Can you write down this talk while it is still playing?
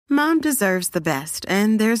Mom deserves the best,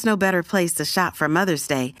 and there's no better place to shop for Mother's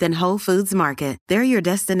Day than Whole Foods Market. They're your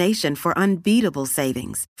destination for unbeatable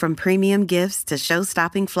savings, from premium gifts to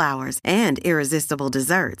show-stopping flowers and irresistible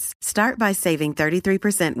desserts. Start by saving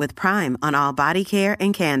 33% with Prime on all body care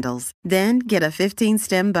and candles. Then get a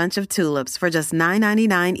 15-stem bunch of tulips for just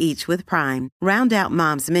 $9.99 each with Prime. Round out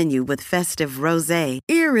Mom's menu with festive rosé,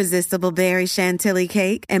 irresistible berry chantilly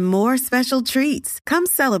cake, and more special treats. Come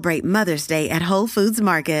celebrate Mother's Day at Whole Foods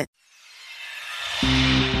Market.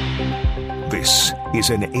 This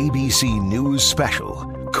is an ABC News special,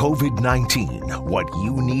 COVID-19, What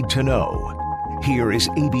You Need to Know. Here is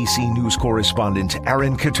ABC News correspondent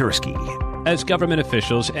Aaron Katursky. As government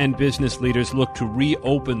officials and business leaders look to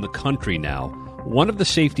reopen the country now, one of the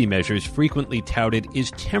safety measures frequently touted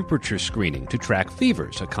is temperature screening to track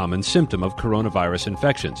fevers, a common symptom of coronavirus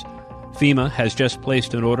infections. FEMA has just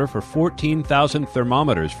placed an order for 14,000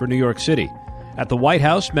 thermometers for New York City. At the White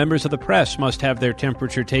House, members of the press must have their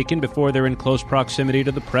temperature taken before they're in close proximity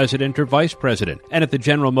to the president or vice president. And at the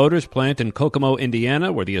General Motors plant in Kokomo,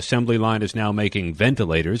 Indiana, where the assembly line is now making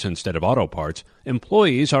ventilators instead of auto parts,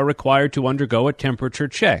 employees are required to undergo a temperature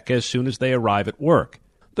check as soon as they arrive at work.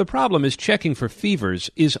 The problem is checking for fevers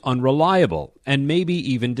is unreliable and maybe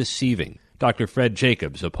even deceiving. Dr. Fred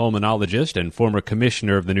Jacobs, a pulmonologist and former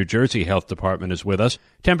commissioner of the New Jersey Health Department, is with us.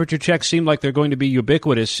 Temperature checks seem like they're going to be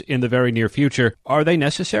ubiquitous in the very near future. Are they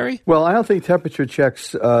necessary? Well, I don't think temperature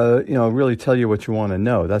checks, really tell you what you want to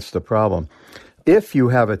know. That's the problem. If you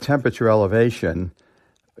have a temperature elevation,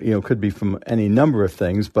 could be from any number of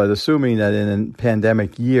things, but assuming that in a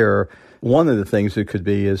pandemic year, one of the things it could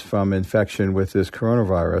be is from infection with this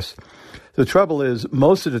coronavirus. The trouble is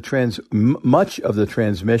much of the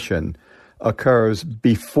transmission occurs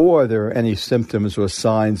before there are any symptoms or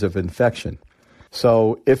signs of infection.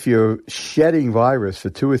 So if you're shedding virus for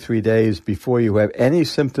 2 or 3 days before you have any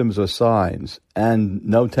symptoms or signs and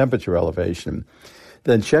no temperature elevation,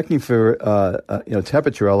 then checking for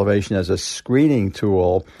temperature elevation as a screening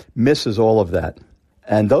tool misses all of that.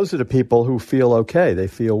 And those are the people who feel okay. They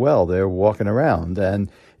feel well. They're walking around. And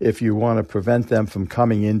if you want to prevent them from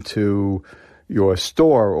coming into your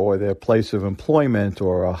store or their place of employment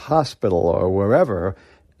or a hospital or wherever,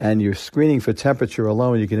 and you're screening for temperature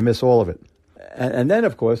alone, you're going to miss all of it. And then,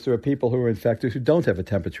 of course, there are people who are infected who don't have a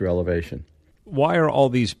temperature elevation. Why are all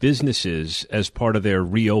these businesses, as part of their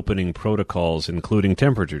reopening protocols, including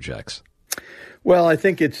temperature checks? Well, I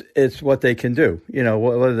think it's what they can do.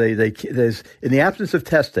 There's in the absence of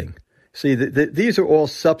testing. See, these are all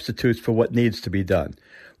substitutes for what needs to be done.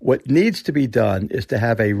 What needs to be done is to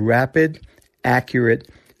have a rapid, accurate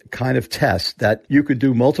kind of test that you could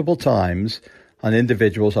do multiple times on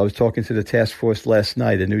individuals. I was talking to the task force last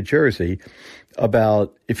night in New Jersey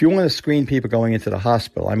about if you want to screen people going into the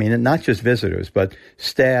hospital, I mean, not just visitors, but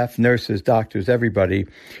staff, nurses, doctors, everybody,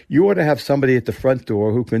 you ought to have somebody at the front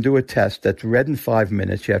door who can do a test that's read in 5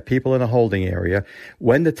 minutes. You have people in a holding area.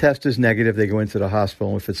 When the test is negative, they go into the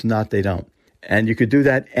hospital. If it's not, they don't. And you could do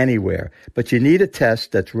that anywhere. But you need a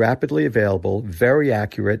test that's rapidly available, very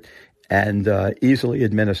accurate, and easily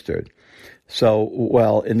administered.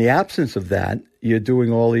 So, in the absence of that, you're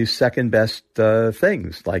doing all these second-best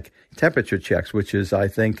things, like temperature checks, which is, I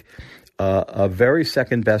think, a very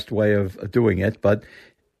second-best way of doing it, but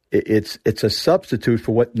it's a substitute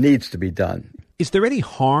for what needs to be done. Is there any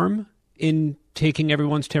harm in taking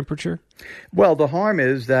everyone's temperature? Well, the harm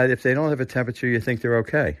is that if they don't have a temperature, you think they're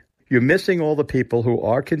okay. You're missing all the people who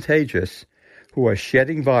are contagious, who are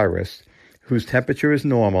shedding virus, whose temperature is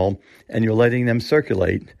normal, and you're letting them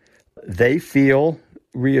circulate. They feel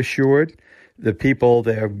reassured. The people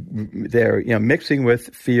they're mixing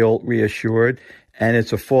with feel reassured, and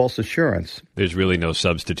it's a false assurance. There's really no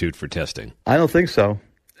substitute for testing. I don't think so.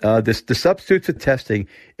 The substitute for testing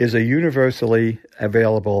is a universally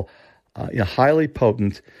available, highly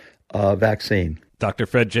potent vaccine. Dr.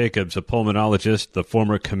 Fred Jacobs, a pulmonologist, the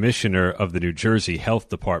former commissioner of the New Jersey Health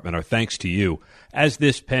Department, our thanks to you. As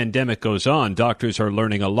this pandemic goes on, doctors are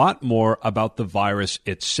learning a lot more about the virus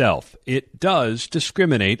itself. It does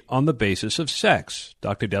discriminate on the basis of sex.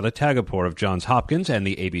 Dr. Della Tagapour of Johns Hopkins and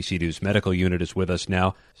the ABC News Medical Unit is with us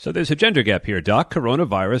now. So there's a gender gap here, Doc.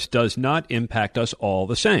 Coronavirus does not impact us all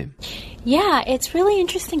the same. Yeah, it's really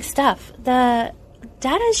interesting stuff. The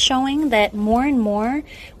data is showing that more and more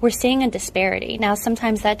we're seeing a disparity. Now,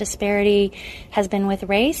 sometimes that disparity has been with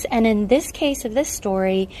race, and in this case of this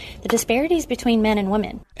story, the disparity is between men and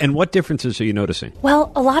women. And what differences are you noticing?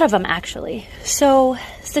 Well, a lot of them, actually. So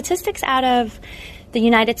statistics out of the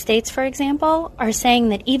United States, for example, are saying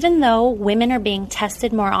that even though women are being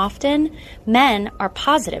tested more often, men are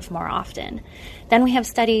positive more often. Then we have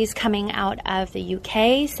studies coming out of the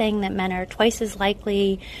UK saying that men are twice as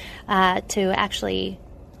likely to actually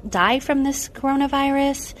die from this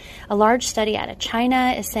coronavirus. A large study out of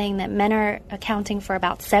China is saying that men are accounting for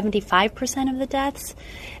about 75% of the deaths.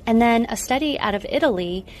 And then a study out of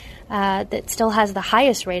Italy that still has the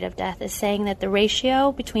highest rate of death is saying that the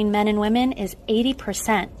ratio between men and women is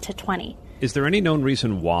 80% to 20. Is there any known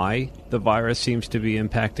reason why the virus seems to be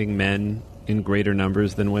impacting men in greater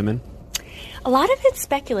numbers than women? A lot of it's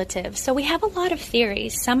speculative, so we have a lot of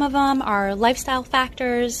theories. Some of them are lifestyle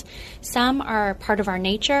factors, some are part of our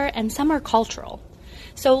nature, and some are cultural.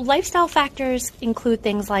 So lifestyle factors include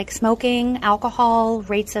things like smoking, alcohol,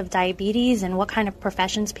 rates of diabetes, and what kind of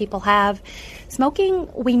professions people have. Smoking,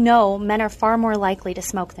 we know men are far more likely to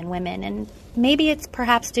smoke than women, and maybe it's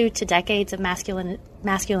perhaps due to decades of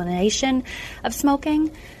masculinization of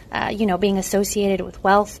smoking, being associated with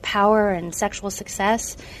wealth, power, and sexual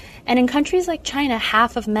success. And in countries like China,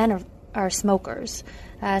 half of men are smokers.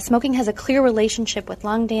 Smoking has a clear relationship with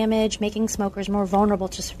lung damage, making smokers more vulnerable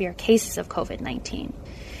to severe cases of COVID-19.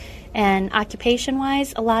 And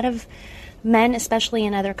occupation-wise, a lot of men, especially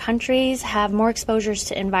in other countries, have more exposures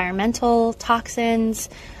to environmental toxins,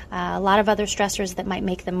 a lot of other stressors that might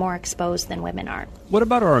make them more exposed than women are. What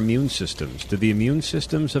about our immune systems? Do the immune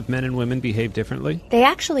systems of men and women behave differently? They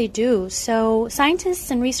actually do. So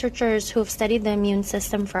scientists and researchers who have studied the immune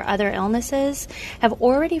system for other illnesses have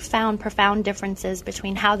already found profound differences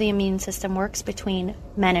between how the immune system works between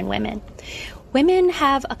men and women. Women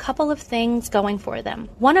have a couple of things going for them.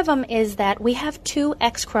 One of them is that we have 2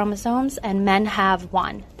 X chromosomes and men have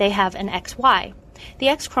 1. They have an XY. The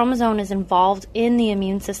X chromosome is involved in the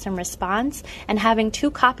immune system response, and having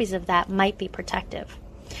 2 copies of that might be protective.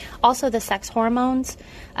 Also, the sex hormones,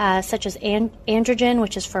 such as androgen,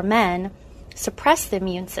 which is for men, suppress the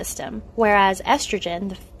immune system, whereas estrogen,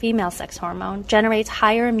 the female sex hormone, generates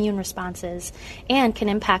higher immune responses and can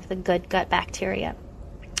impact the good gut bacteria.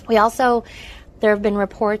 There have been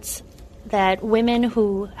reports that women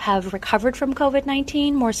who have recovered from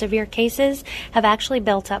COVID-19, more severe cases, have actually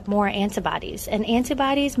built up more antibodies, and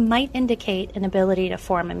antibodies might indicate an ability to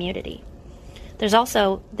form immunity. There's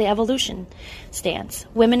also the evolution stance.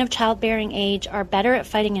 Women of childbearing age are better at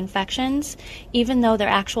fighting infections, even though their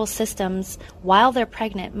actual systems, while they're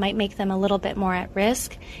pregnant, might make them a little bit more at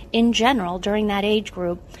risk. In general, during that age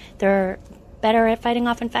group, they're better at fighting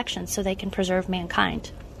off infections so they can preserve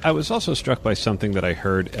mankind. I was also struck by something that I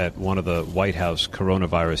heard at one of the White House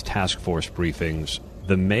coronavirus task force briefings,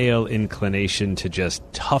 the male inclination to just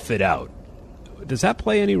tough it out. Does that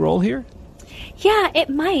play any role here? Yeah, it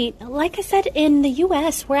might. Like I said, in the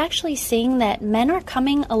U.S., we're actually seeing that men are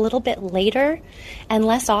coming a little bit later and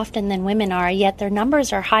less often than women are, yet their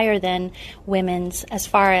numbers are higher than women's as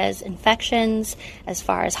far as infections, as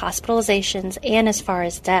far as hospitalizations, and as far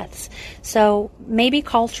as deaths. So maybe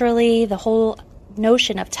culturally, the whole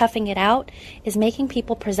notion of toughing it out is making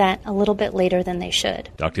people present a little bit later than they should.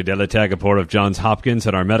 Dr. Adela Tagapor of Johns Hopkins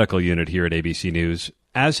at our medical unit here at ABC News.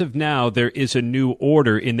 As of now, there is a new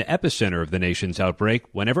order in the epicenter of the nation's outbreak.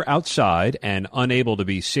 Whenever outside and unable to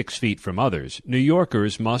be 6 feet from others, New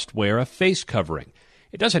Yorkers must wear a face covering.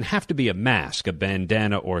 It doesn't have to be a mask, a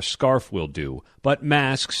bandana or scarf will do, but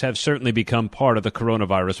masks have certainly become part of the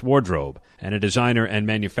coronavirus wardrobe. And a designer and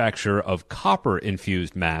manufacturer of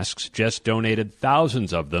copper-infused masks just donated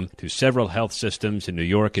thousands of them to several health systems in New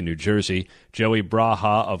York and New Jersey. Joey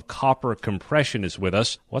Braha of Copper Compression is with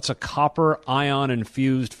us. What's a copper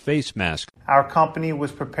ion-infused face mask? Our company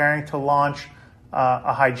was preparing to launch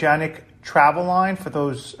a hygienic travel line for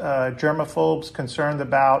those germaphobes concerned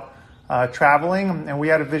about traveling, and we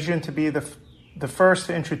had a vision to be the first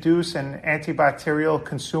to introduce an antibacterial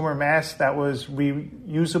consumer mask that was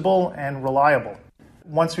reusable and reliable.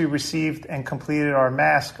 Once we received and completed our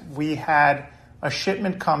mask, we had a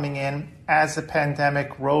shipment coming in as the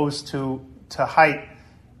pandemic rose to height,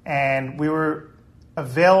 and we were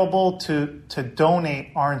available to donate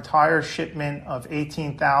our entire shipment of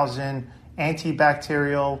 18,000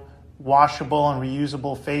 antibacterial, washable, and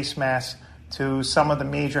reusable face masks to some of the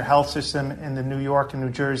major health systems in the New York and New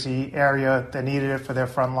Jersey area that needed it for their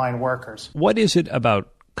frontline workers. What is it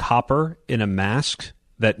about copper in a mask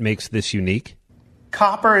that makes this unique?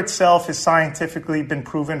 Copper itself has scientifically been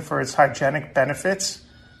proven for its hygienic benefits,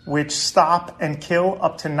 which stop and kill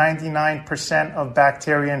up to 99% of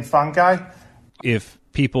bacteria and fungi. If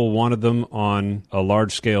people wanted them on a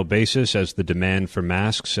large-scale basis as the demand for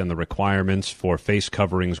masks and the requirements for face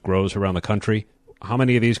coverings grows around the country, how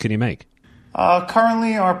many of these can you make?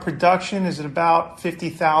 Currently, our production is at about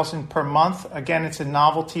 50,000 per month. Again, it's a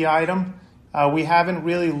novelty item. We haven't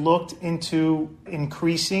really looked into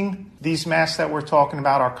increasing these masks that we're talking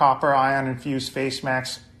about. Our copper ion infused face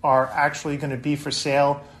masks are actually going to be for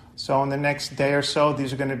sale. So in the next day or so,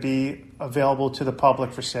 these are going to be available to the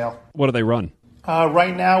public for sale. What do they run?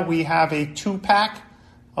 Right now, we have a 2-pack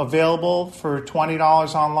available for $20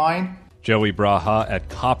 online. Joey Braha at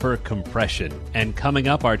Copper Compression. And coming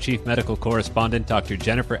up, our chief medical correspondent, Dr.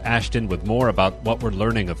 Jennifer Ashton, with more about what we're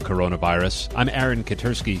learning of coronavirus. I'm Aaron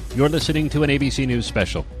Katursky. You're listening to an ABC News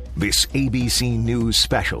special. This ABC News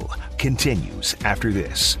special continues after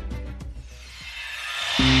this.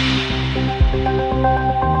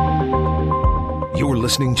 You're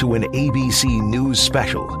listening to an ABC News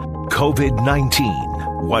special,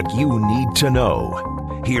 COVID-19, What You Need to Know.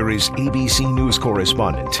 Here is ABC News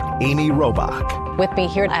correspondent Amy Robach. With me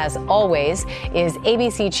here, as always, is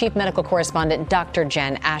ABC Chief Medical Correspondent Dr.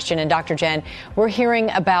 Jen Ashton. And Dr. Jen, we're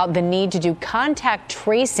hearing about the need to do contact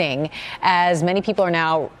tracing as many people are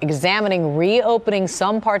now examining reopening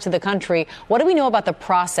some parts of the country. What do we know about the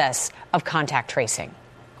process of contact tracing?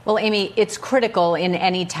 Well, Amy, it's critical in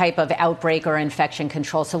any type of outbreak or infection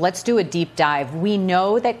control. So let's do a deep dive. We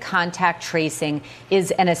know that contact tracing is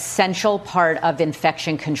an essential part of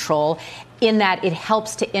infection control in that it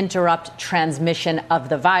helps to interrupt transmission of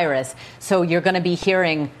the virus. So you're going to be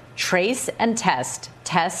hearing trace and test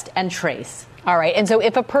and trace. All right. And so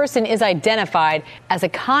if a person is identified as a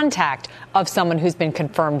contact of someone who's been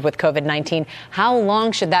confirmed with COVID-19, how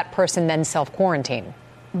long should that person then self-quarantine?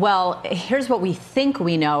 Well, here's what we think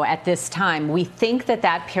we know at this time. We think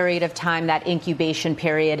that period of time, that incubation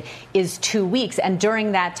period, is 2 weeks. And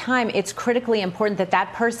during that time, it's critically important that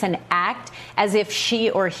that person act as if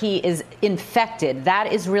she or he is infected.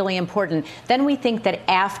 That is really important. Then we think that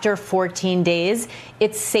after 14 days,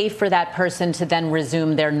 it's safe for that person to then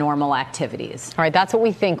resume their normal activities. All right, that's what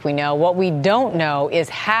we think we know. What we don't know is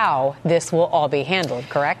how this will all be handled,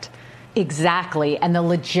 correct? Exactly. And the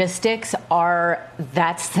logistics are,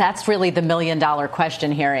 that's really the $1 million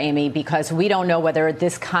question here, Amy, because we don't know whether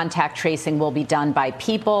this contact tracing will be done by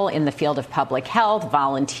people in the field of public health,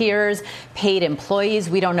 volunteers, paid employees.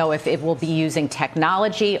 We don't know if it will be using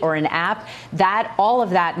technology or an app. All of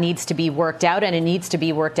that needs to be worked out, and it needs to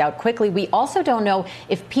be worked out quickly. We also don't know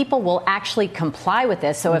if people will actually comply with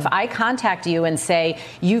this. So if I contact you and say,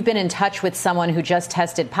 you've been in touch with someone who just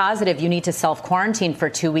tested positive, you need to self-quarantine for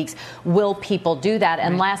 2 weeks, will people do that?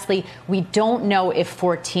 And lastly, we don't know if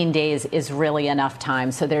 14 days is really enough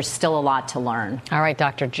time. So there's still a lot to learn. All right,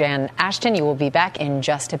 Dr. Jen Ashton, you will be back in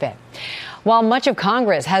just a bit. While much of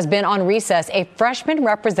Congress has been on recess, a freshman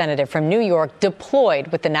representative from New York deployed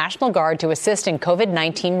with the National Guard to assist in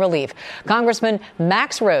COVID-19 relief. Congressman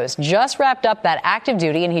Max Rose just wrapped up that active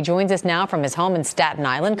duty, and he joins us now from his home in Staten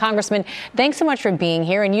Island. Congressman, thanks so much for being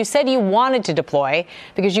here. And you said you wanted to deploy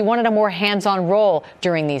because you wanted a more hands-on role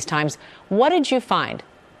during these times. What did you find?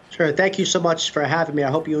 Sure. Thank you so much for having me. I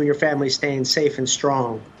hope you and your family staying safe and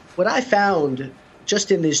strong. What I found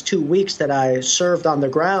just in these 2 weeks that I served on the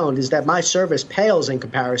ground is that my service pales in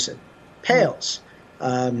comparison.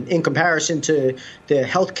 In comparison to the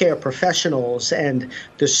healthcare professionals and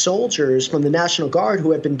the soldiers from the National Guard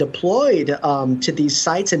who have been deployed to these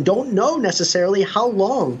sites and don't know necessarily how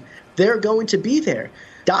long they're going to be there.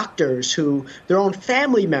 Doctors who their own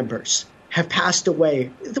family members have passed away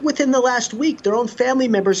within the last week, their own family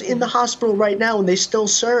members in the hospital right now, and they still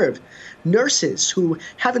serve. Nurses who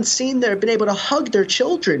haven't been able to hug their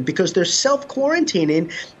children because they're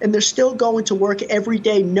self-quarantining and they're still going to work every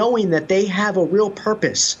day knowing that they have a real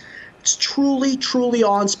purpose. It's truly, truly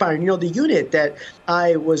awe-inspiring. You know, the unit that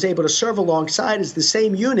I was able to serve alongside is the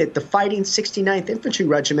same unit, the Fighting 69th Infantry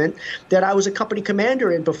Regiment, that I was a company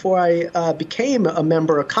commander in before I became a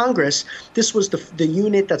member of Congress. This was the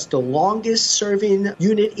unit that's the longest-serving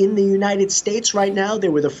unit in the United States right now. They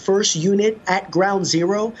were the first unit at Ground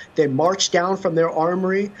Zero. They marched down from their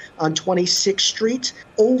armory on 26th Street.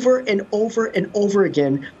 Over and over and over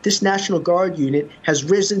again, this National Guard unit has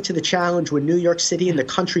risen to the challenge when New York City and the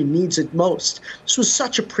country needs it most. This was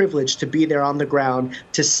such a privilege to be there on the ground,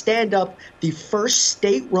 to stand up the first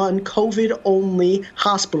state-run COVID-only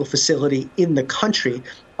hospital facility in the country,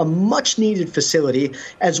 a much-needed facility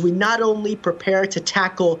as we not only prepare to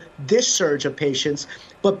tackle this surge of patients,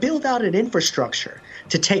 but build out an infrastructure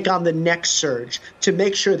to take on the next surge, to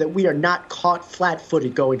make sure that we are not caught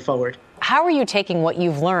flat-footed going forward. How are you taking what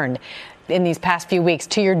you've learned in these past few weeks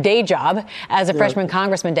to your day job as a freshman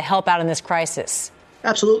congressman to help out in this crisis?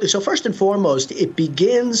 Absolutely. So first and foremost, it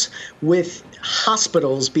begins with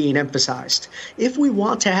hospitals being emphasized. If we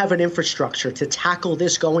want to have an infrastructure to tackle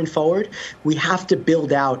this going forward, we have to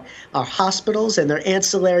build out our hospitals and their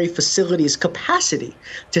ancillary facilities capacity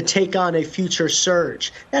to take on a future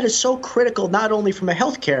surge. That is so critical, not only from a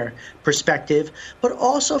healthcare perspective, but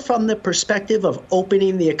also from the perspective of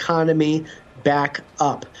opening the economy back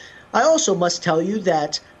up. I also must tell you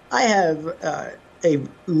that I have a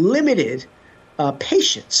limited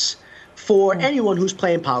patience for anyone who's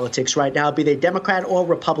playing politics right now, be they Democrat or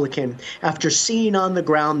Republican, after seeing on the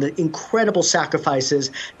ground the incredible sacrifices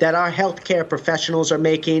that our healthcare professionals are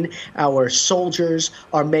making, our soldiers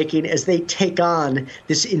are making as they take on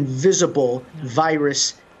this invisible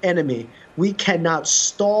virus enemy. We cannot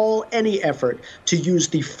stall any effort to use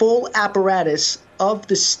the full apparatus of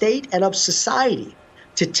the state and of society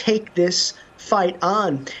to take this fight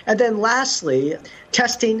on. And then lastly,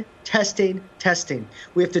 testing.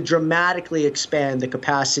 We have to dramatically expand the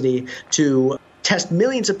capacity to test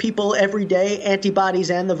millions of people every day, antibodies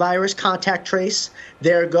and the virus, contact trace.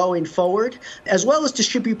 They're going forward, as well as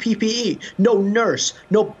distribute PPE. No nurse,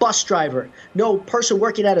 no bus driver, no person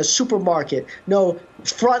working at a supermarket, no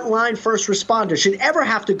frontline first responder should ever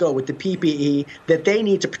have to go with the PPE that they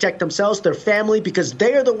need to protect themselves, their family, because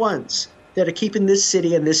they are the ones that are keeping this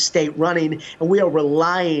city and this state running, and we are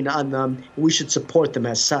relying on them. We should support them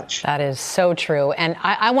as such. That is so true. And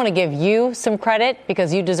I want to give you some credit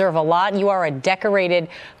because you deserve a lot. You are a decorated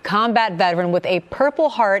combat veteran with a Purple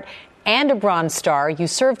Heart and a Bronze Star. You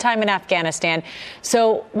served time in Afghanistan.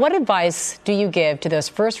 So what advice do you give to those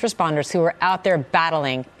first responders who are out there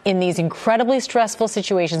battling in these incredibly stressful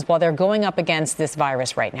situations while they're going up against this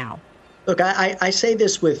virus right now? Look, I say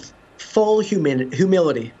this with full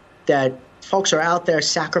humility, that folks are out there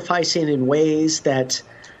sacrificing in ways that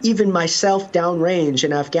even myself downrange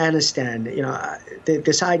in Afghanistan, they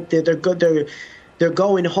decide they're good. They're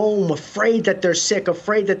going home afraid that they're sick,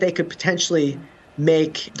 afraid that they could potentially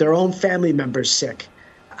make their own family members sick.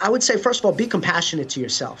 I would say, first of all, be compassionate to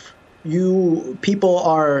yourself. You people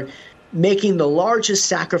are making the largest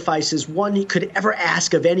sacrifices one could ever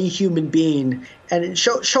ask of any human being, and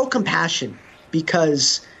show compassion,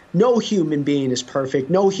 because no human being is perfect.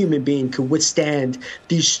 No human being could withstand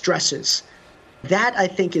these stresses. That, I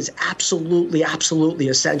think, is absolutely, absolutely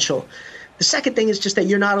essential. The second thing is just that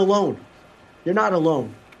you're not alone. You're not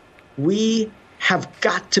alone. We have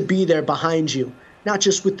got to be there behind you, not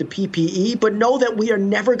just with the PPE, but know that we are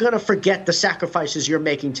never going to forget the sacrifices you're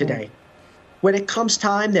making today. When it comes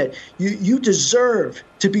time that you deserve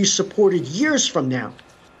to be supported years from now,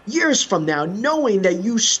 knowing that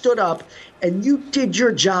you stood up and you did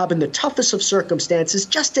your job in the toughest of circumstances,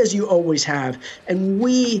 just as you always have. And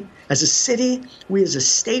we as a city, we as a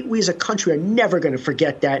state, we as a country are never going to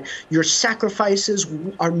forget that. Your sacrifices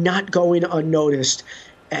are not going unnoticed,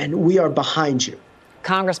 and we are behind you.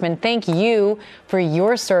 Congressman, thank you for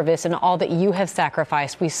your service and all that you have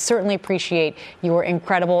sacrificed. We certainly appreciate your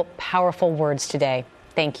incredible, powerful words today.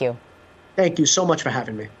 Thank you. Thank you so much for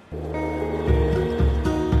having me.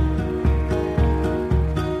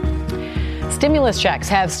 Stimulus checks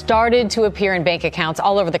have started to appear in bank accounts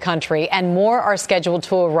all over the country, and more are scheduled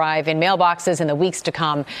to arrive in mailboxes in the weeks to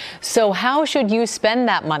come. So how should you spend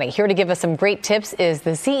that money? Here to give us some great tips is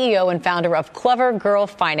the CEO and founder of Clever Girl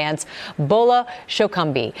Finance, Bola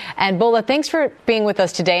Shokumbi. And Bola, thanks for being with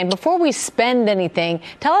us today. And before we spend anything,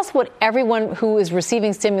 tell us what everyone who is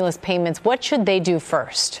receiving stimulus payments, what should they do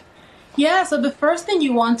first? Yeah, so the first thing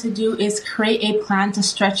you want to do is create a plan to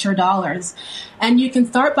stretch your dollars. And you can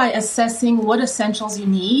start by assessing what essentials you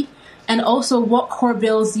need and also what core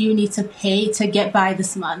bills you need to pay to get by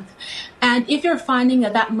this month. And if you're finding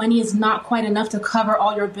that money is not quite enough to cover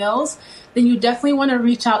all your bills, then you definitely want to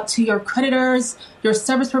reach out to your creditors, your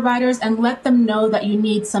service providers, and let them know that you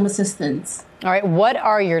need some assistance. All right, what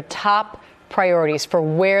are your top priorities for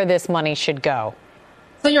where this money should go?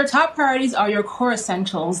 So your top priorities are your core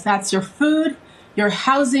essentials. That's your food, your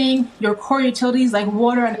housing, your core utilities like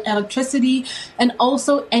water and electricity, and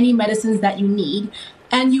also any medicines that you need.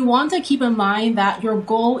 And you want to keep in mind that your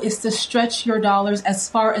goal is to stretch your dollars as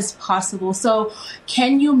far as possible. So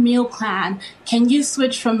can you meal plan? Can you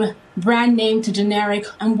switch from brand name to generic?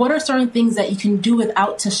 And what are certain things that you can do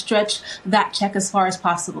without to stretch that check as far as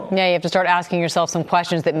possible? Yeah, you have to start asking yourself some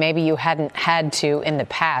questions that maybe you hadn't had to in the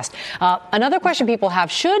past. Another question people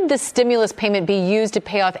have, should the stimulus payment be used to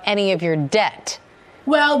pay off any of your debt?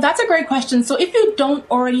 Well, that's a great question. So if you don't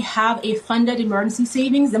already have a funded emergency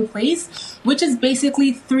savings in place, which is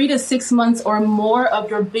basically 3 to 6 months or more of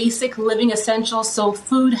your basic living essentials, so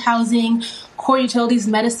food, housing, core utilities,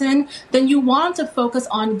 medicine, then you want to focus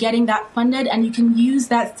on getting that funded, and you can use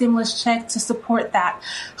that stimulus check to support that.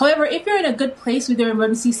 However, if you're in a good place with your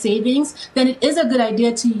emergency savings, then it is a good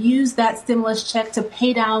idea to use that stimulus check to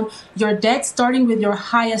pay down your debt, starting with your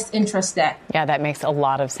highest interest debt. Yeah, that makes a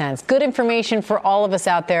lot of sense. Good information for all of us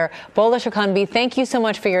out there. Bola Shokunbi, thank you so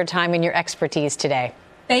much for your time and your expertise today.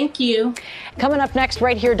 Thank you. Coming up next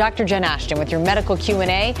right here, Dr. Jen Ashton with your medical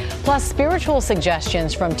Q&A, plus spiritual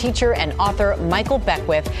suggestions from teacher and author Michael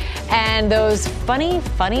Beckwith, and those funny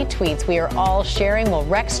tweets we are all sharing. Well,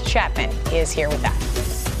 Rex Chapman is here with that.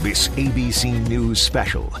 This ABC News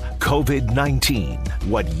special, COVID-19,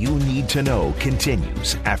 What You Need to Know,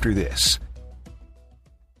 continues after this.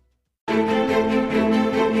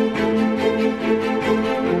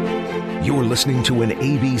 You're listening to an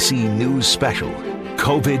ABC News special,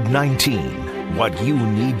 COVID-19, What You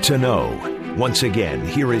Need to Know. Once again,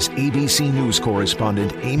 here is ABC News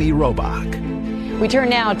correspondent Amy Robach. We turn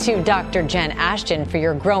now to Dr. Jen Ashton for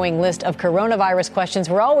your growing list of coronavirus questions.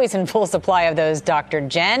 We're always in full supply of those, Dr.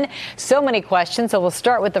 Jen. So many questions, so we'll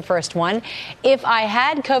start with the first one. If I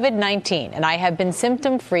had COVID-19 and I have been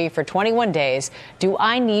symptom-free for 21 days, do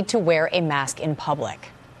I need to wear a mask in public?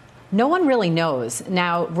 No one really knows.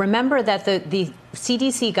 Now, remember that the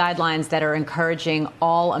CDC guidelines that are encouraging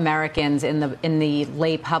all Americans in the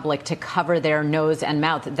lay public to cover their nose and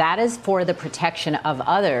mouth, that is for the protection of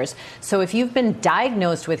others. So if you've been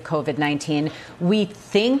diagnosed with COVID-19, we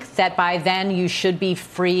think that by then you should be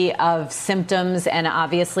free of symptoms and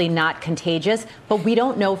obviously not contagious, but we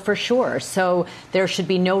don't know for sure. So there should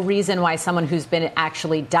be no reason why someone who's been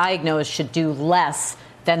actually diagnosed should do less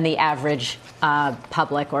than the average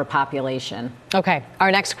public or population. Okay,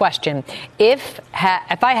 our next question. If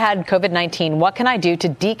I had COVID-19, what can I do to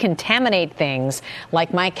decontaminate things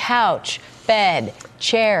like my couch, bed,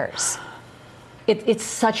 chairs? It's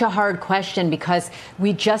such a hard question because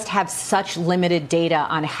we just have such limited data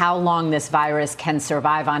on how long this virus can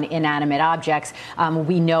survive on inanimate objects.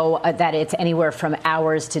 We know that it's anywhere from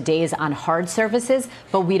hours to days on hard surfaces,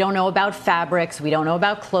 but we don't know about fabrics. We don't know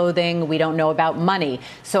about clothing. We don't know about money.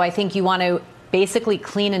 So I think you want to basically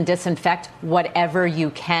clean and disinfect whatever you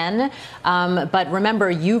can. But remember,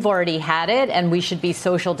 you've already had it, and we should be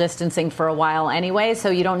social distancing for a while anyway,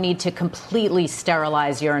 so you don't need to completely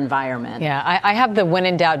sterilize your environment. Yeah, I have the when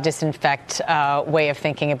in doubt disinfect way of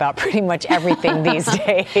thinking about pretty much everything these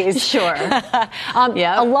days. Sure.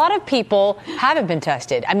 A lot of people haven't been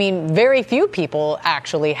tested. I mean, very few people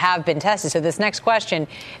actually have been tested. So this next question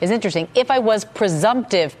is interesting. If I was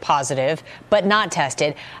presumptive positive but not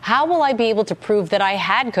tested, how will I be able to prove that I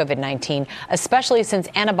had COVID-19, especially since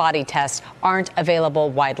antibody tests aren't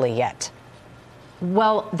available widely yet?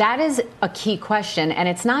 Well, that is a key question. And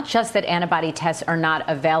it's not just that antibody tests are not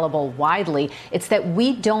available widely. It's that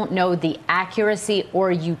we don't know the accuracy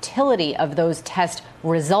or utility of those test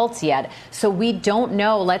results yet. So we don't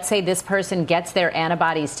know, let's say this person gets their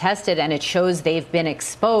antibodies tested and it shows they've been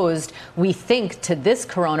exposed, we think, to this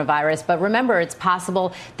coronavirus. But remember, it's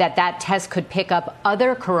possible that that test could pick up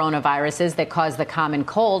other coronaviruses that cause the common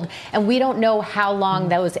cold. And we don't know how long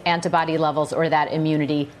those antibody levels or that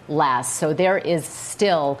immunity lasts. So there is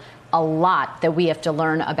still a lot that we have to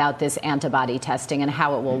learn about this antibody testing and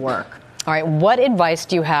how it will work. All right. What advice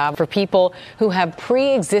do you have for people who have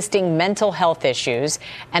pre-existing mental health issues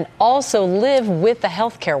and also live with a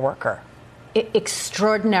healthcare worker?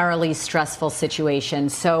 Extraordinarily stressful situation.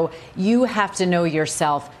 So you have to know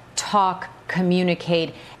yourself, talk,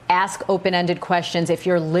 communicate, ask open-ended questions if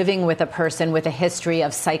you're living with a person with a history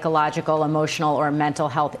of psychological, emotional, or mental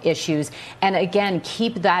health issues. And again,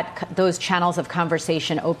 keep those channels of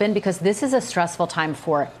conversation open because this is a stressful time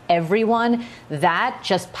for everyone. That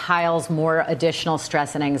just piles more additional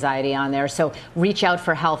stress and anxiety on there. So reach out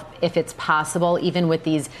for help if it's possible, even with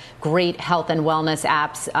these great health and wellness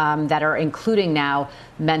apps that are including now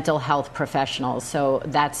mental health professionals. So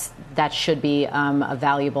that should be a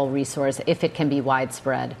valuable resource if it can be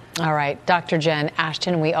widespread. All right. Dr. Jen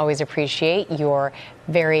Ashton, we always appreciate your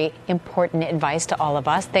very important advice to all of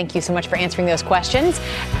us. Thank you so much for answering those questions.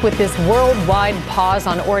 With this worldwide pause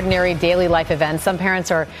on ordinary daily life events, some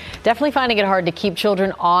parents are definitely finding it hard to keep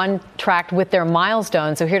children on track with their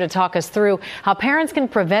milestones. So here to talk us through how parents can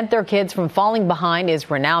prevent their kids from falling behind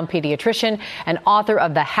is renowned pediatrician and author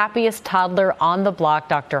of The Happiest Toddler on the Block,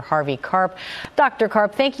 Dr. Harvey Karp. Dr.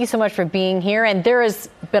 Karp, thank you so much for being here. And there has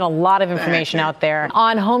been a lot of information out there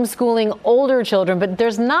on homeschooling older children, but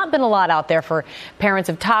there's not been a lot out there for parents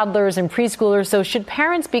of toddlers and preschoolers. So should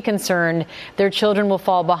parents be concerned their children will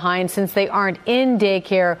fall behind since they aren't in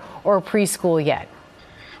daycare or preschool yet?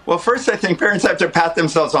 Well, first, I think parents have to pat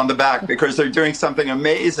themselves on the back because they're doing something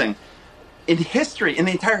amazing. in history, in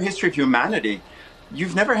the entire history of humanity,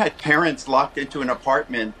 you've never had parents locked into an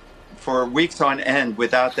apartment for weeks on end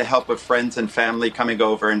without the help of friends and family coming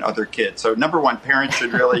over and other kids. So number one, parents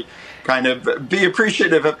should really kind of be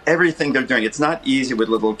appreciative of everything they're doing. It's not easy with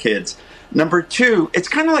little kids. Number two, it's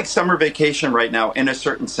kind of like summer vacation right now in a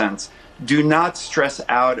certain sense. Do not stress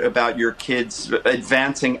out about your kids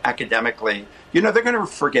advancing academically. You know, they're going to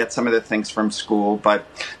forget some of the things from school, but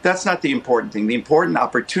that's not the important thing. The important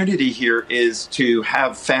opportunity here is to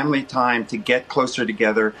have family time, to get closer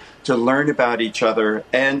together, to learn about each other.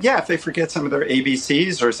 And yeah, if they forget some of their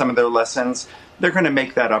ABCs or some of their lessons, they're going to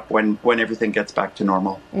make that up when everything gets back to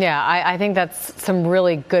normal. Yeah, I think that's some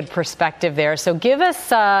really good perspective there. So give us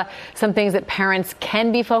some things that parents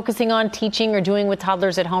can be focusing on, teaching or doing with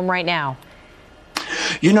toddlers at home right now.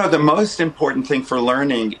 You know, the most important thing for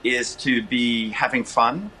learning is to be having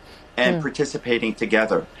fun and participating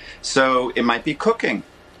together. So it might be cooking.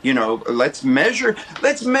 You know, let's measure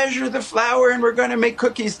the flour and we're going to make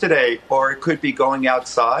cookies today. Or it could be going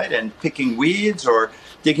outside and picking weeds or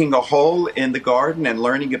digging a hole in the garden and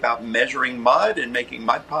learning about measuring mud and making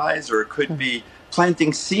mud pies. Or it could be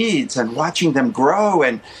planting seeds and watching them grow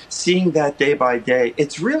and seeing that day by day.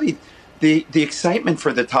 It's really the excitement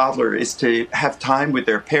for the toddler is to have time with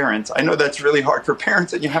their parents. I know that's really hard for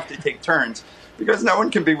parents and you have to take turns because no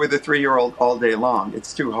one can be with a 3-year-old all day long.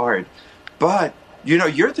 It's too hard. But, you know,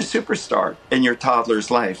 you're the superstar in your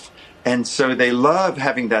toddler's life. And so they love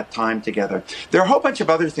having that time together. There are a whole bunch of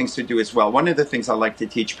other things to do as well. One of the things I like to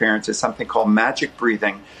teach parents is something called magic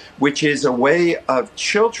breathing, which is a way of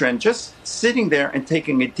children just sitting there and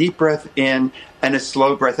taking a deep breath in and a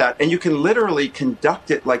slow breath out. And you can literally conduct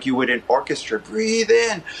it like you would in orchestra. Breathe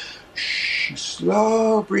in,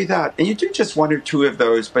 slow, breathe out. And you do just 1 or 2 of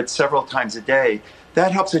those, but several times a day.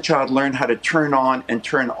 That helps a child learn how to turn on and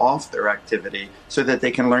turn off their activity so that they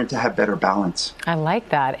can learn to have better balance. I like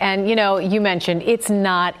that. And, you know, you mentioned it's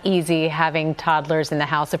not easy having toddlers in the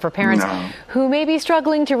house. So for parents who may be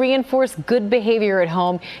struggling to reinforce good behavior at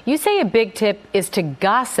home, you say a big tip is to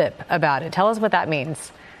gossip about it. Tell us what that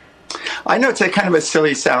means. I know it's a kind of a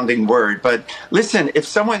silly sounding word, but listen, if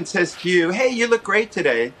someone says to you, hey, you look great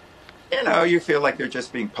today, you know, you feel like they're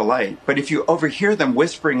just being polite. But if you overhear them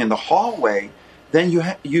whispering in the hallway, then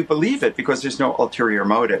you believe it because there's no ulterior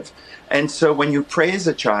motive. And so when you praise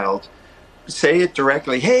a child, say it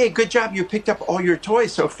directly. Hey, good job. You picked up all your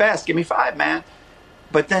toys so fast. Give me 5, man.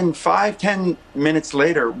 But then 5-10 minutes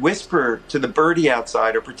later, whisper to the birdie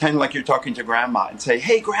outside or pretend like you're talking to grandma and say,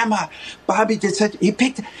 hey, grandma, Bobby did he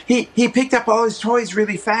picked up all his toys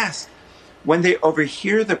really fast. When they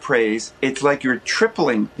overhear the praise, it's like you're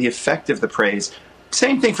tripling the effect of the praise.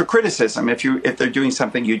 Same thing for criticism if they're doing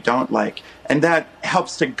something you don't like. And that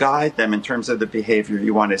helps to guide them in terms of the behavior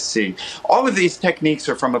you want to see. All of these techniques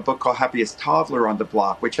are from a book called Happiest Toddler on the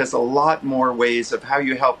Block, which has a lot more ways of how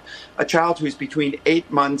you help a child who's between 8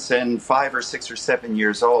 months and 5 or 6 or 7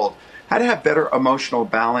 years old, how to have better emotional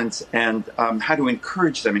balance and how to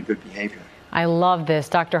encourage them in good behavior. I love this.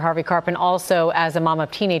 Dr. Harvey Karpen, also as a mom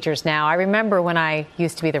of teenagers now, I remember when I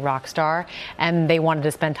used to be the rock star and they wanted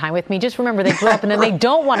to spend time with me. Just remember, they grow up and then they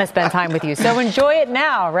don't want to spend time with you. So enjoy it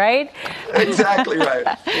now, right? Exactly right.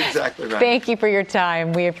 Exactly right. Thank you for your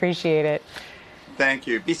time. We appreciate it. Thank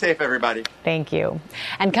you. Be safe, everybody. Thank you.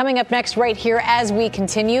 And coming up next right here as we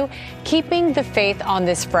continue, Keeping the Faith on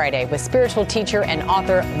this Friday with spiritual teacher and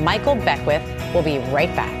author Michael Beckwith. We'll be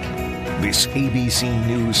right back. This ABC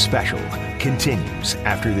News special continues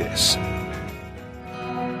after this.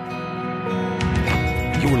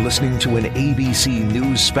 You're listening to an ABC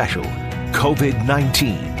News special,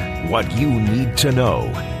 COVID-19, What You Need to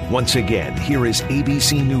Know. Once again, here is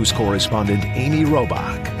ABC News correspondent Amy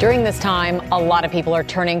Robach. During this time, a lot of people are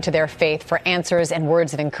turning to their faith for answers and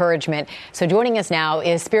words of encouragement. So joining us now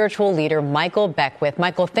is spiritual leader Michael Beckwith.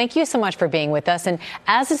 Michael, thank you so much for being with us. And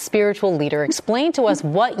as a spiritual leader, explain to us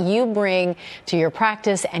what you bring to your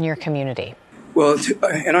practice and your community. Well,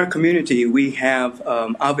 in our community, we have,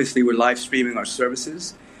 obviously, we're live streaming our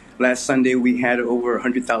services. Last Sunday, we had over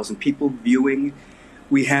 100,000 people viewing.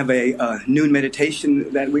 We have a noon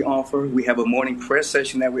meditation that we offer. We have a morning prayer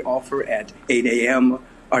session that we offer at 8 a.m.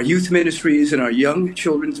 Our youth ministries and our young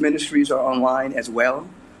children's ministries are online as well.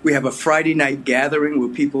 We have a Friday night gathering where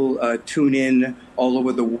people tune in all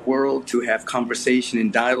over the world to have conversation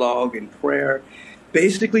and dialogue and prayer,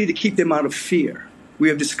 basically to keep them out of fear. We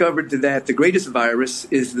have discovered that the greatest virus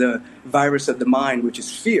is the virus of the mind, which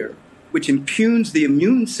is fear, which impugns the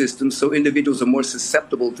immune system so individuals are more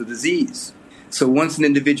susceptible to disease. So once an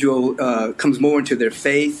individual comes more into their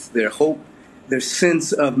faith, their hope, their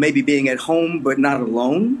sense of maybe being at home but not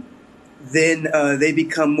alone, then they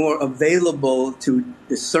become more available to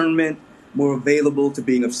discernment, more available to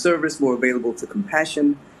being of service, more available to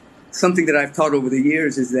compassion. Something that I've taught over the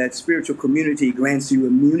years is that spiritual community grants you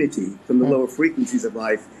immunity from the lower frequencies of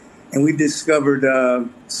life. And we've discovered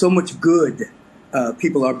so much good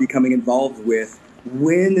people are becoming involved with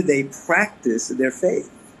when they practice their faith.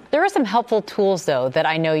 There are some helpful tools, though, that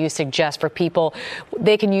I know you suggest for people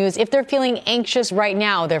they can use if they're feeling anxious right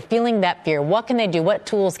now, they're feeling that fear. What can they do? What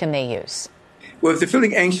tools can they use? Well, if they're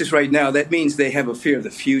feeling anxious right now, that means they have a fear of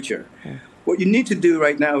the future. What you need to do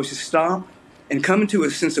right now is to stop and come into a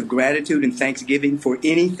sense of gratitude and thanksgiving for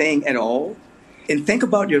anything at all, and think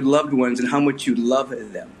about your loved ones and how much you love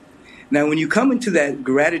them. Now, when you come into that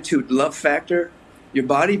gratitude love factor, your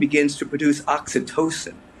body begins to produce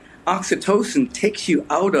oxytocin. Oxytocin takes you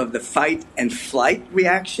out of the fight and flight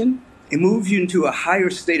reaction and moves you into a higher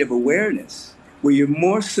state of awareness where you're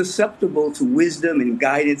more susceptible to wisdom and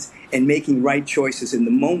guidance and making right choices in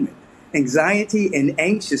the moment. Anxiety and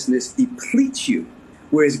anxiousness depletes you,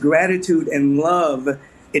 whereas gratitude and love,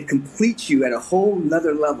 it completes you at a whole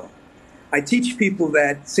nother level. I teach people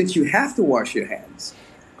that since you have to wash your hands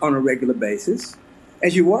on a regular basis,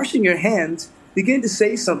 as you're washing your hands, begin to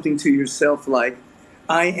say something to yourself like,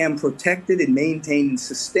 I am protected and maintained and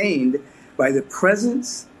sustained by the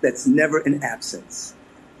presence that's never an absence.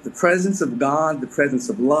 The presence of God, the presence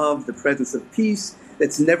of love, the presence of peace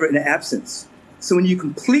that's never an absence. So when you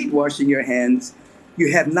complete washing your hands,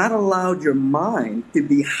 you have not allowed your mind to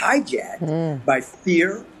be hijacked by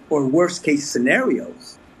fear or worst case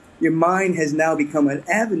scenarios. Your mind has now become an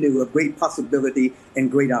avenue of great possibility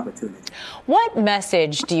and great opportunity. What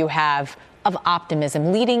message do you have of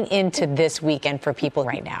optimism leading into this weekend for people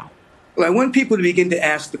right now? Well, I want people to begin to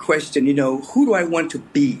ask the question, who do I want to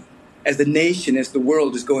be as the nation, as the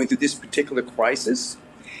world is going through this particular crisis?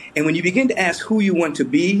 And when you begin to ask who you want to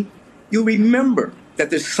be, you'll remember that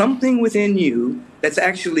there's something within you that's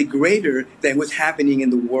actually greater than what's happening in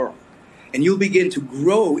the world. And you'll begin to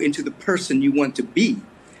grow into the person you want to be.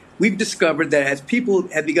 We've discovered that as people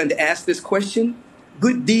have begun to ask this question,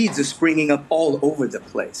 good deeds are springing up all over the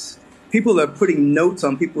place. People are putting notes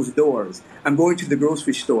on people's doors. I'm going to the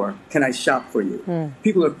grocery store. Can I shop for you?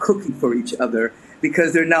 People are cooking for each other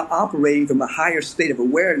because they're now operating from a higher state of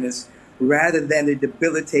awareness rather than a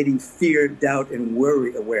debilitating fear, doubt, and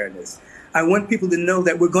worry awareness. I want people to know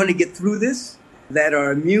that we're going to get through this, that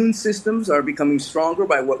our immune systems are becoming stronger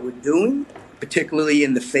by what we're doing, particularly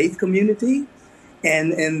in the faith community,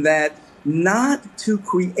 and that not to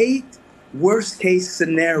create worst-case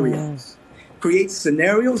scenarios. Create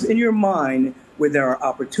scenarios in your mind where there are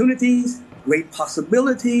opportunities, great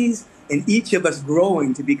possibilities, and each of us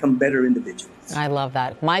growing to become better individuals. I love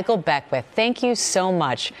that. Michael Beckwith, thank you so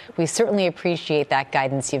much. We certainly appreciate that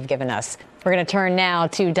guidance you've given us. We're going to turn now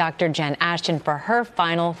to Dr. Jen Ashton for her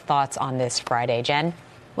final thoughts on this Friday. Jen?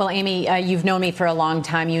 Well, Amy, you've known me for a long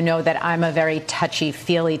time. You know that I'm a very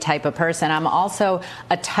touchy-feely type of person. I'm also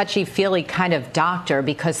a touchy-feely kind of doctor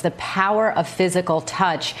because the power of physical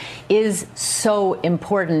touch is so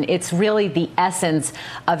important. It's really the essence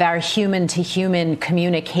of our human-to-human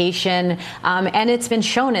communication. And it's been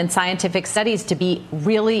shown in scientific studies to be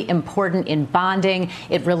really important in bonding.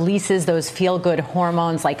 It releases those feel-good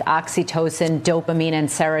hormones like oxytocin, dopamine, and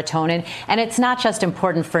serotonin. And it's not just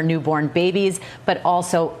important for newborn babies, but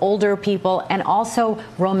also older people and also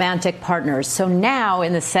romantic partners. So now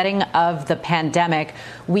in the setting of the pandemic,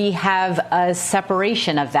 we have a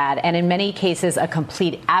separation of that and in many cases a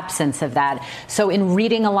complete absence of that. So in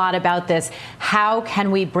reading a lot about this, how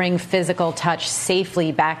can we bring physical touch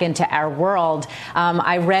safely back into our world?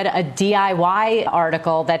 I read a DIY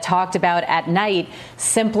article that talked about at night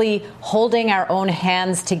simply holding our own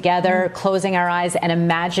hands together, closing our eyes and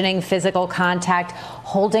imagining physical contact,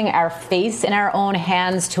 holding our face in our own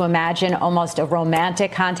hands to imagine almost a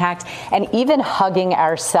romantic contact, and even hugging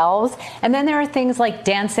ourselves. And then there are things like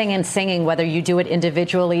dancing and singing, whether you do it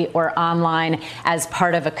individually or online as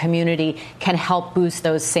part of a community, can help boost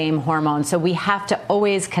those same hormones. So we have to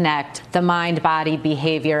always connect the mind, body,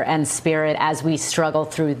 behavior, and spirit as we struggle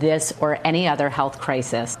through this or any other health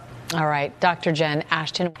crisis. All right, Dr. Jen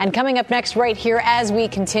Ashton. And coming up next right here as we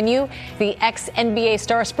continue, the ex-NBA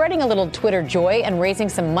star spreading a little Twitter joy and raising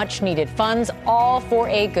some much-needed funds, all for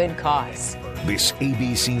a good cause. This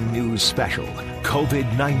ABC News special,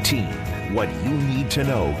 COVID-19, What You Need to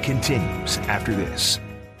Know, continues after this.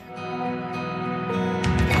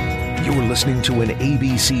 You're listening to an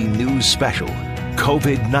ABC News special,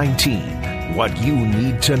 COVID-19, What You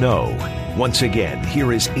Need to Know. Once again,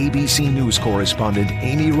 here is ABC News correspondent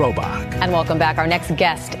Amy Robach. And welcome back. Our next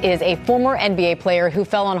guest is a former NBA player who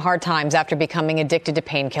fell on hard times after becoming addicted to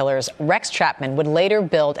painkillers. Rex Chapman would later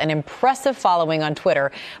build an impressive following on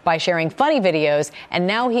Twitter by sharing funny videos, and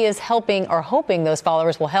now he is helping or hoping those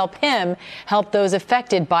followers will help him help those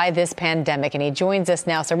affected by this pandemic. And he joins us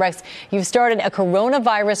now. So, Rex, you've started a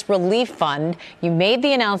coronavirus relief fund. You made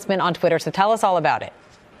the announcement on Twitter, so tell us all about it.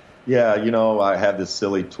 Yeah, I have this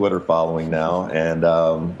silly Twitter following now, and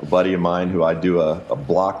a buddy of mine who I do a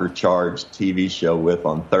blocker charge TV show with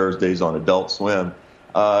on Thursdays on Adult Swim,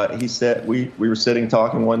 he said we were sitting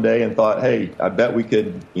talking one day and thought, hey, I bet we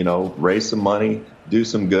could, raise some money, do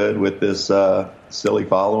some good with this silly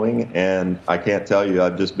following, and I can't tell you,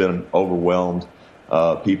 I've just been overwhelmed.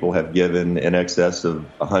 People have given in excess of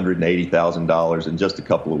 $180,000 in just a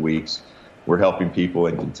couple of weeks. We're helping people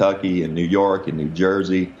in Kentucky and New York and New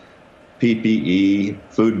Jersey. PPE,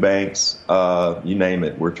 food banks, you name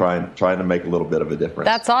it. We're trying to make a little bit of a difference.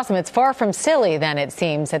 That's awesome. It's far from silly, then, it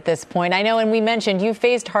seems, at this point. I know, and we mentioned you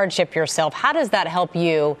faced hardship yourself. How does that help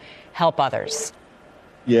you help others?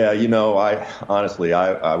 Yeah, I honestly,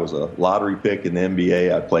 I was a lottery pick in the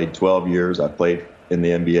NBA. I played 12 years. I played in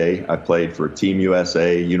the NBA. I played for Team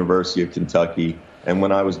USA, University of Kentucky. And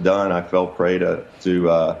when I was done, I fell prey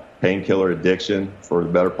to painkiller addiction for the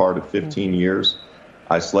better part of 15 years.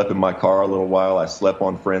 I slept in my car a little while. I slept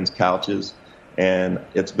on friends' couches, and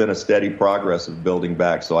it's been a steady progress of building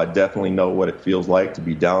back. So I definitely know what it feels like to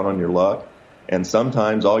be down on your luck. And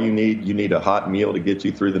sometimes all you need a hot meal to get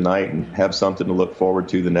you through the night and have something to look forward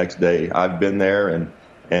to the next day. I've been there,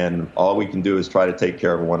 and all we can do is try to take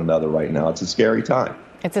care of one another right now. It's a scary time.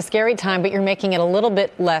 It's a scary time, but you're making it a little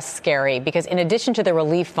bit less scary because in addition to the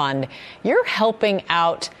relief fund, you're helping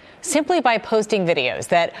out simply by posting videos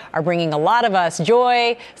that are bringing a lot of us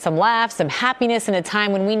joy, some laughs, some happiness in a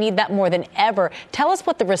time when we need that more than ever. Tell us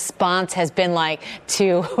what the response has been like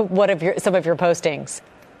to some of your postings.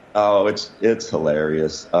 Oh, it's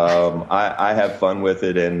hilarious. I have fun with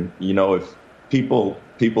it, and if people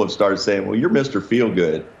have started saying, well, you're Mr.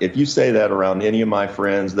 Feelgood. If you say that around any of my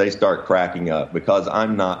friends, they start cracking up because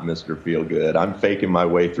I'm not Mr. Feelgood. I'm faking my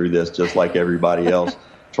way through this just like everybody else.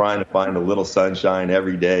 Trying to find a little sunshine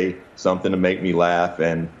every day, something to make me laugh,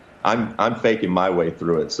 and I'm faking my way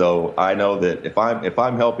through it. So I know that if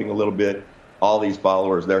I'm helping a little bit, all these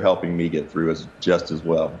followers, they're helping me get through just as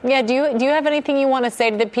well. Yeah. Do you have anything you want to say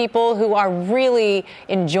to the people who are really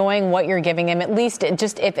enjoying what you're giving them? At least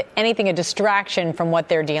just, if anything, a distraction from what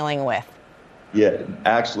they're dealing with. Yeah.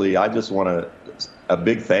 Actually, I just want a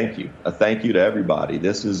big thank you. A thank you to everybody.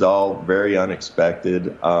 This is all very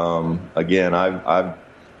unexpected. Again,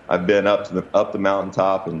 I've been up the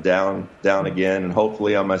mountaintop and down again, and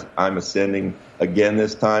hopefully I'm ascending again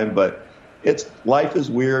this time. But life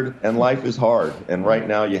is weird and life is hard, and right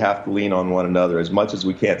now you have to lean on one another. As much as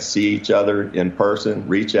we can't see each other in person,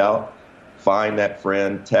 reach out, find that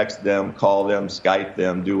friend, text them, call them, Skype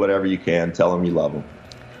them, do whatever you can, tell them you love them.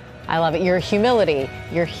 I love it. Your humility,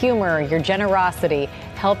 your humor, your generosity,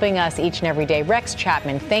 helping us each and every day. Rex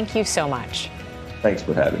Chapman, thank you so much. Thanks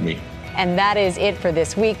for having me. And that is it for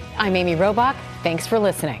this week. I'm Amy Robach. Thanks for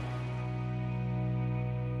listening.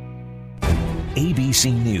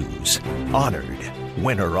 ABC News. Honored.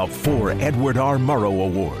 Winner of 4 Edward R. Murrow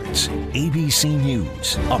Awards. ABC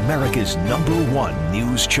News. America's #1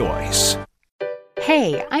 news choice.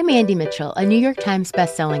 Hey, I'm Andy Mitchell, a New York Times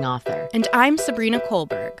bestselling author. And I'm Sabrina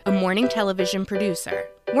Kohlberg, a morning television producer.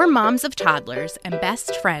 We're moms of toddlers and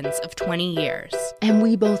best friends of 20 years. And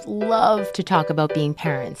we both love to talk about being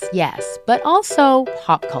parents, yes, but also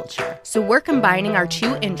pop culture. So we're combining our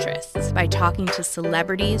 2 interests by talking to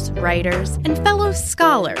celebrities, writers, and fellow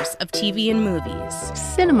scholars of TV and movies.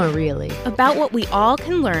 Cinema, really. About what we all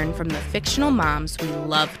can learn from the fictional moms we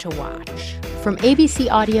love to watch. From ABC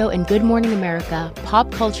Audio and Good Morning America, Pop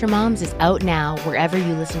Culture Moms is out now wherever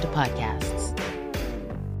you listen to podcasts.